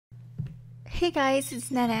Hey guys,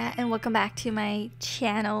 it's Nenna and welcome back to my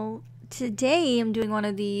channel. Today I'm doing one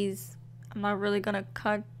of these, I'm not really gonna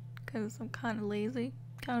cut because I'm kind of lazy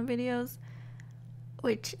kind of videos,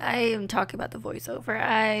 which I am talking about the voiceover.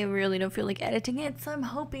 I really don't feel like editing it, so I'm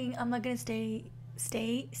hoping I'm not gonna say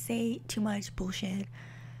too much bullshit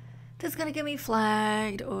that's gonna get me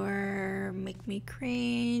flagged or make me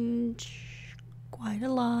cringe quite a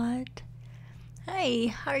lot. Hi,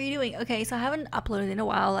 how are you doing? Okay, so I haven't uploaded in a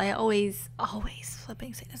while. I always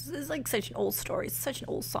flipping say this is like such an old story. It's such an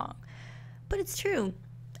old song, but it's true.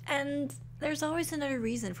 And there's always another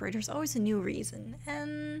reason for it. There's always a new reason,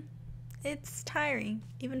 and it's tiring,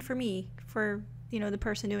 even for me. For the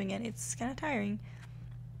person doing it, it's kind of tiring.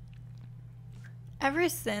 Ever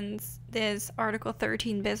since this Article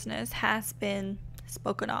 13 business has been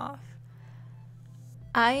spoken of,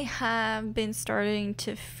 I have been starting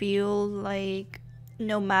to feel like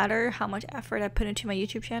no matter how much effort I put into my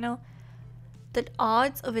YouTube channel, the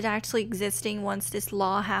odds of it actually existing once this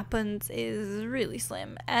law happens is really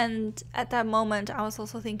slim. And at that moment, I was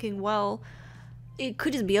also thinking, well, it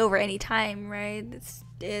could just be over any time, right?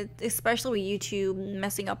 Especially with YouTube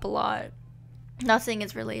messing up a lot. Not saying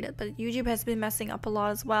it's related, but YouTube has been messing up a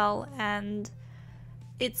lot as well, and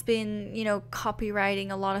it's been,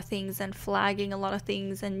 copywriting a lot of things and flagging a lot of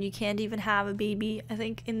things, and you can't even have a baby, I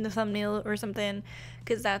think, in the thumbnail or something,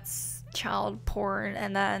 because that's child porn,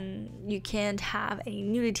 and then you can't have any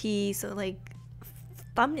nudity, so like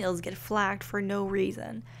thumbnails get flagged for no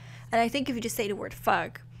reason. And I think if you just say the word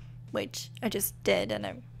fuck, which I just did, and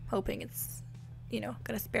I'm hoping it's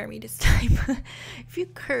gonna spare me this time. If you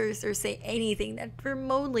curse or say anything that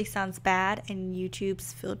remotely sounds bad and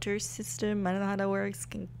YouTube's filter system, I don't know how that works,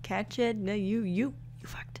 can catch it, no, you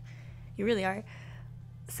fucked. You really are.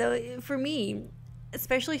 So for me,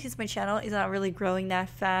 especially since my channel is not really growing that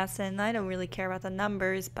fast and I don't really care about the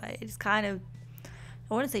numbers, but it's kind of,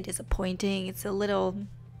 I want to say disappointing. It's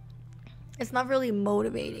not really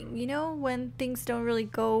motivating, when things don't really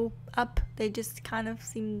go up, they just kind of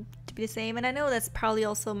seem to be the same. And I know that's probably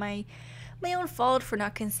also my own fault for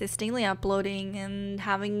not consistently uploading and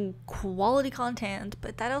having quality content,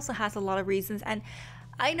 but that also has a lot of reasons. And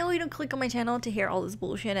I know you don't click on my channel to hear all this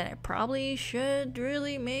bullshit, and I probably should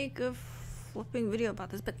really make a flipping video about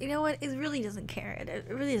this, but you know what, it really doesn't care. It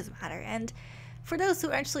really doesn't matter. And for those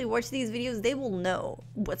who actually watch these videos, they will know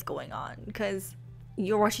what's going on, because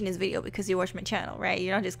you're watching this video because you watch my channel, right?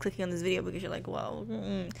 You're not just clicking on this video because you're like, well,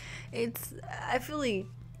 I feel like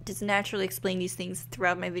just naturally explain these things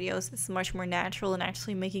throughout my videos. It's much more natural than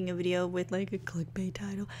actually making a video with like a clickbait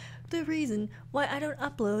title. The reason why I don't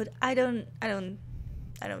upload, I don't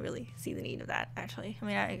really see the need of that, actually. I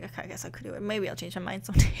mean, I guess I could do it. Maybe I'll change my mind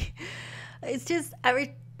someday. It's just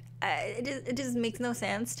it just makes no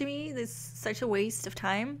sense to me. It's such a waste of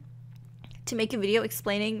time to make a video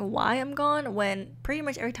explaining why I'm gone, when pretty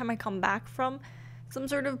much every time I come back from some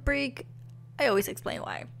sort of break, I always explain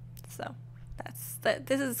why. So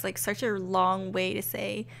this is like such a long way to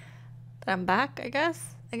say that I'm back, I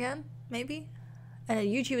guess, again, maybe. And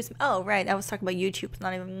YouTube is, oh right, I was talking about YouTube. It's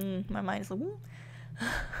not even, my mind is like,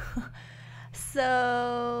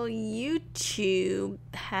 So YouTube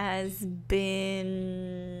has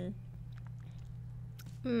been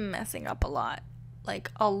messing up a lot.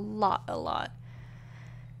 Like a lot.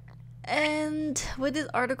 And with this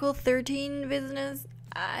Article 13 business,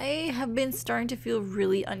 I have been starting to feel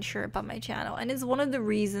really unsure about my channel, and it's one of the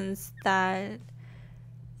reasons that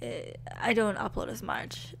I don't upload as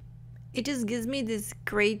much. It just gives me this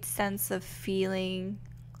great sense of feeling,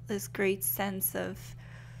 this great sense of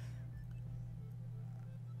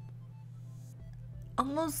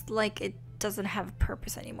almost like it doesn't have a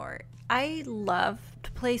purpose anymore. I love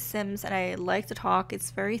to play Sims and I like to talk.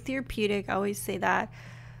 It's very therapeutic. I always say that,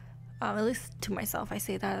 at least to myself I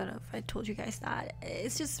say that. I don't know if I told you guys that.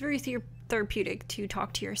 It's just very therapeutic to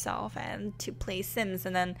talk to yourself and to play Sims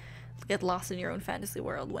and then get lost in your own fantasy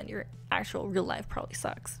world when your actual real life probably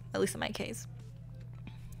sucks, at least in my case.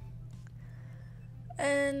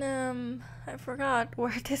 And I forgot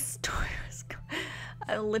where this story was going.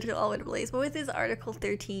 I'm literally all over the place. But with this Article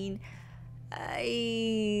 13,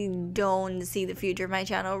 I don't see the future of my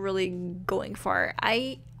channel really going far.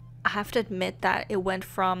 I have to admit that it went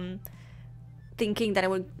from thinking that it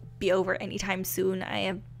would be over anytime soon. I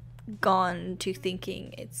have gone to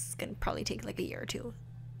thinking it's gonna probably take like a year or two.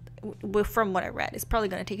 From what I read, it's probably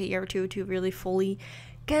gonna take a year or two to really fully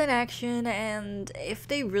get in action. And if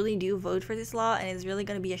they really do vote for this law and it's really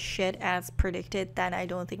gonna be a shit as predicted, then I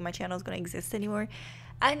don't think my channel is gonna exist anymore.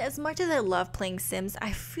 And as much as I love playing Sims,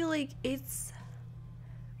 I feel like it's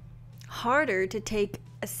harder to take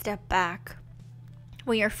a step back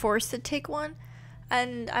when you're forced to take one.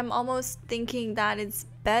 And I'm almost thinking that it's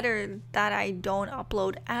better that I don't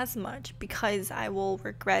upload as much, because I will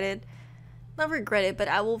regret it. Not regret it, but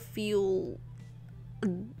I will feel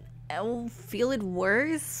it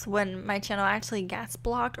worse when my channel actually gets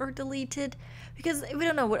blocked or deleted. Because if we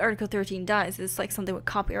don't know what Article 13 does, it's like something with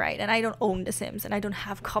copyright, and I don't own The Sims, and I don't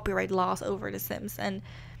have copyright laws over The Sims, and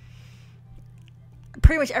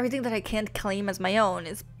pretty much everything that I can't claim as my own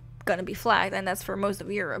is gonna be flagged, and that's for most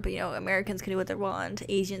of Europe. You know, Americans can do what they want,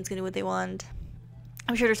 Asians can do what they want.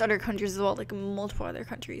 I'm sure there's other countries as well, like multiple other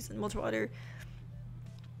countries and multiple other,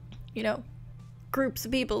 you know, groups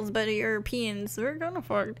of peoples, but Europeans, we're gonna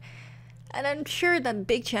fuck. And I'm sure that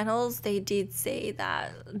big channels, they did say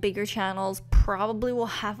that bigger channels probably will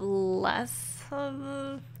have less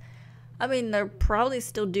of, I mean, they're probably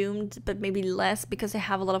still doomed, but maybe less because they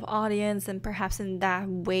have a lot of audience, and perhaps in that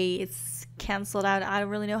way it's canceled out. I don't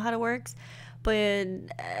really know how it works. But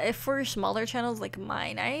if for smaller channels like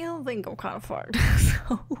mine, I don't think I'm kind of fucked.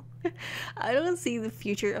 So I don't see the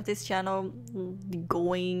future of this channel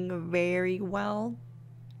going very well.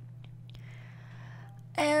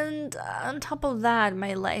 And on top of that,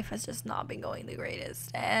 my life has just not been going the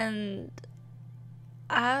greatest, and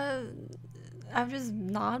I've just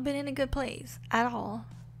not been in a good place at all.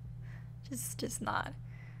 Just not.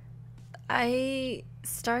 I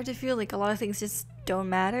start to feel like a lot of things just don't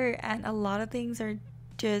matter, and a lot of things are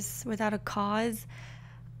just without a cause.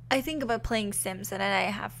 I think about playing Sims and I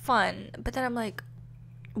have fun, but then I'm like,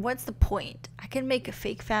 what's the point? I can make a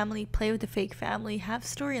fake family, play with a fake family, have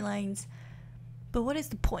storylines, but what is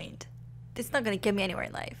the point? It's not gonna get me anywhere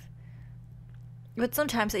in life. But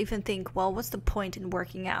sometimes I even think, well, what's the point in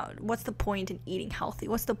working out? What's the point in eating healthy?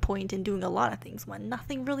 What's the point in doing a lot of things when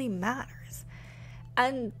nothing really matters?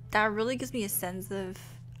 And that really gives me a sense of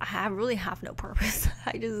I really have no purpose.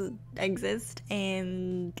 I just exist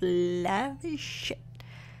and laugh as shit.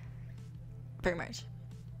 Pretty much.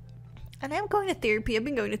 And I'm going to therapy. I've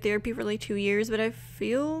been going to therapy for like 2 years, but I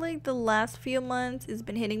feel like the last few months it's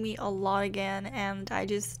been hitting me a lot again, and I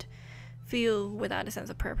just feel without a sense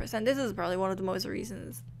of purpose. And this is probably one of the most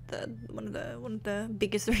reasons, one of the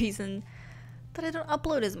biggest reason that I don't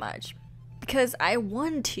upload as much, because I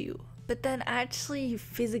want to, but then actually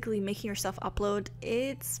physically making yourself upload,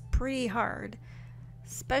 it's pretty hard,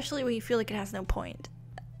 especially when you feel like it has no point.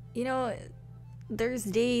 You know, there's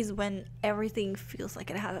days when everything feels like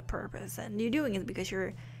it has a purpose, and you're doing it because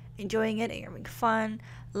you're enjoying it and you're having fun,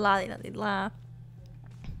 la la la la.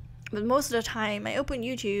 But most of the time, I open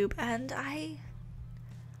YouTube and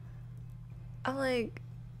I'm like,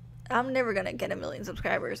 I'm never gonna get 1 million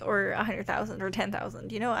subscribers or 100,000 or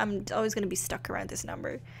 10,000. You know, I'm always gonna be stuck around this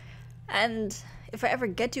number. And if I ever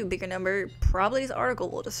get to a bigger number, probably this article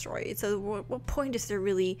will destroy it. So what point is there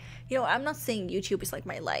really? You know, I'm not saying YouTube is like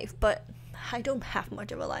my life, but I don't have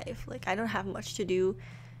much of a life. Like, I don't have much to do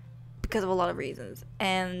because of a lot of reasons,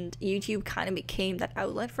 and YouTube kind of became that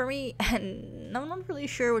outlet for me, and I'm not really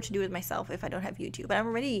sure what to do with myself if I don't have YouTube. But I'm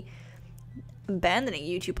already abandoning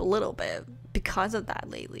YouTube a little bit because of that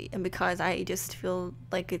lately, and because I just feel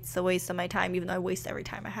like it's a waste of my time, even though I waste every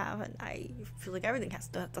time I have, and I feel like everything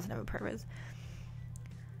doesn't have a purpose.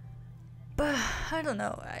 But I don't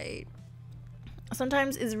know,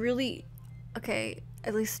 sometimes it's really okay,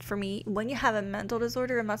 at least for me, when you have a mental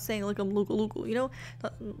disorder. I'm not saying like I'm loco, you know,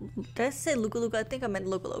 did I say loco? I think I meant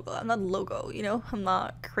loco. I'm not loco, you know, I'm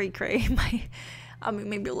not cray. I mean,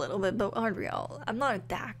 maybe a little bit, but unreal, I'm not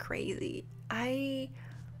that crazy. I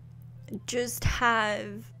just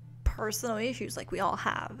have personal issues like we all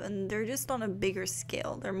have, and they're just on a bigger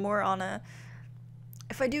scale. They're more on a,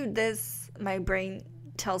 if I do this, my brain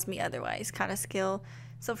tells me otherwise kind of scale.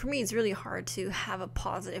 So for me, it's really hard to have a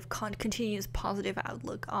positive, continuous positive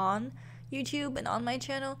outlook on YouTube and on my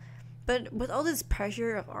channel. But with all this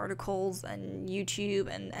pressure of articles and YouTube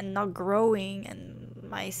and not growing, and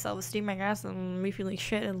my self-esteem, I guess, and me feeling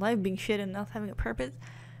shit and life being shit and not having a purpose,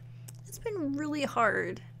 it's been really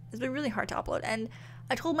hard. It's been really hard to upload. And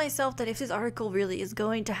I told myself that if this article really is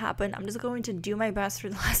going to happen, I'm just going to do my best for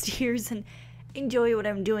the last years and enjoy what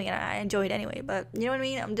I'm doing. And I enjoy it anyway. But you know what I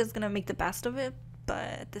mean? I'm just going to make the best of it. But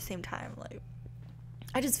at the same time, like,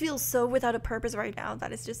 I just feel so without a purpose right now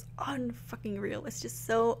that it's just unfucking real. It's just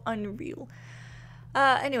so unreal.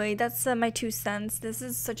 Anyway, that's my 2 cents. This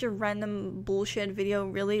is such a random bullshit video,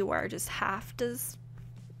 really, where I just have to,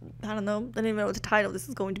 I don't know, I don't even know what the title this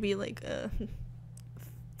is going to be, like,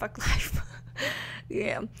 fuck life.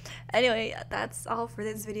 Yeah. Anyway, that's all for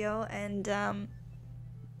this video, and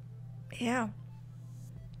yeah.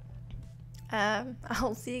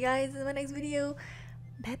 I'll see you guys in my next video.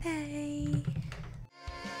 Bye bye.